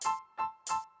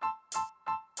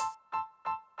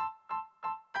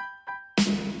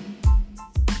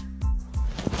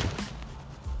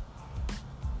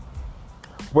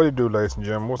What it do, ladies and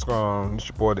gentlemen? What's going on? It's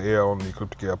your boy the L on the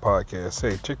Ecliptic L podcast.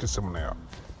 Hey, check this one out.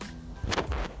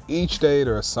 Each day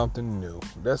there's something new.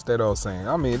 That's that old saying.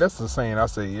 I mean, that's the saying I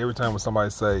say every time when somebody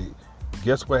say,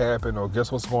 guess what happened or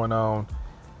guess what's going on.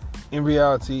 In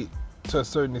reality, to a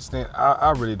certain extent,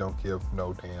 I really don't give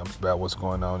no damns about what's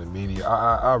going on in media.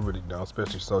 I really don't,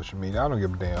 especially social media. I don't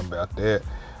give a damn about that.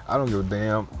 I don't give a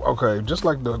damn. Okay, just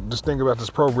like this thing about this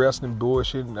pro wrestling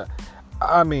bullshit.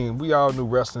 I mean, we all knew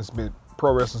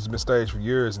pro wrestling's been staged for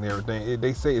years and everything.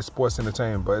 They say it's sports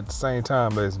entertainment, but at the same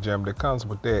time, ladies and gentlemen, that comes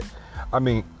with that. I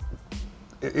mean,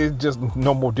 it's just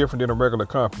no more different than a regular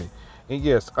company. And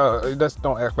yes, let's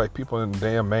don't act like people in the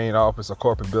damn main office or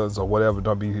corporate buildings or whatever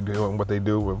don't be doing what they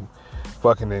do and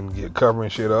fucking and get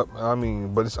covering shit up. I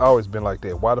mean, but it's always been like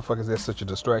that. Why the fuck is that such a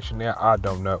distraction now? I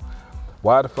don't know.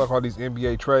 Why the fuck are these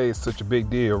NBA trades such a big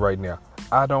deal right now?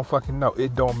 I don't fucking know.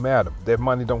 It don't matter. That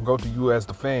money don't go to you as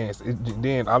the fans.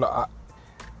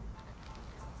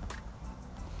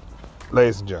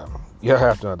 Ladies and gentlemen, you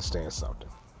have to understand something.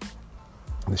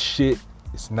 The shit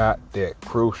is not that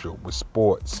crucial with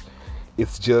sports.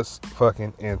 It's just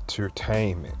fucking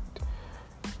entertainment.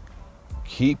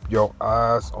 Keep your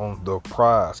eyes on the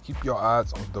prize. Keep your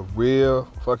eyes on the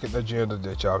real fucking agenda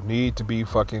that y'all need to be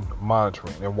fucking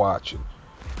monitoring and watching.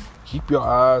 Keep your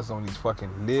eyes on these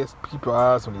fucking lists. Keep your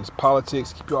eyes on these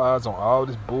politics. Keep your eyes on all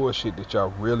this bullshit that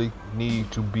y'all really need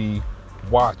to be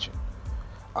watching.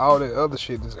 All that other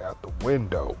shit is out the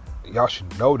window. Y'all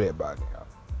should know that by now.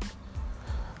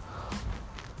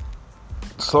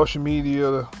 Social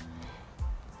media,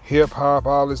 hip-hop,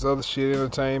 all this other shit,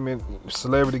 entertainment,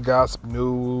 celebrity gossip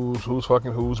news, who's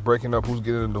breaking up, who's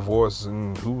getting a divorce,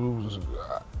 and who's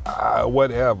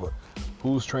whatever.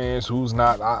 Who's trans, who's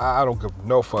not. I don't give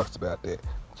no fucks about that.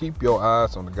 Keep your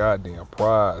eyes on the goddamn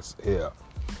prize here.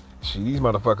 These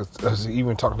motherfuckers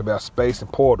even talking about space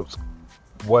and portals.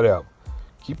 Whatever.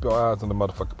 Keep your eyes on the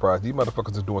motherfucking prize. These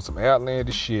motherfuckers are doing some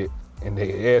outlandish shit and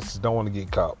their asses don't want to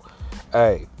get caught.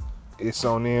 Hey, it's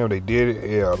on them. They did it.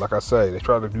 Yeah, like I say, they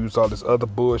try to use all this other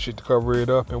bullshit to cover it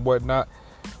up and whatnot.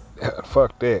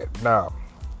 Fuck that. Now,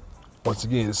 once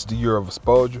again, it's the year of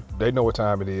exposure. They know what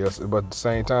time it is, but at the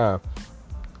same time,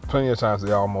 plenty of times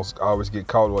they almost always get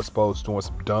caught or exposed doing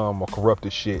some dumb or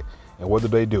corrupted shit. And what do?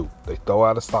 They throw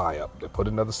out a psyop. They put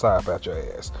another psyop out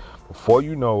your ass. Before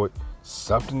you know it,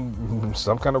 some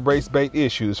kind of race bait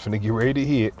issue is finna get ready to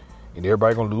hit, and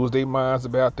everybody gonna lose their minds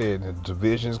about that, and the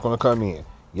division is gonna come in.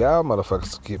 Y'all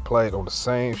motherfuckers get played on the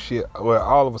same shit. Well,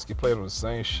 all of us get played on the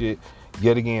same shit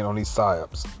yet again on these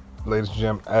psyops. Ladies and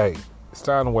gentlemen, hey, it's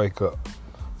time to wake up.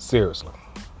 Seriously.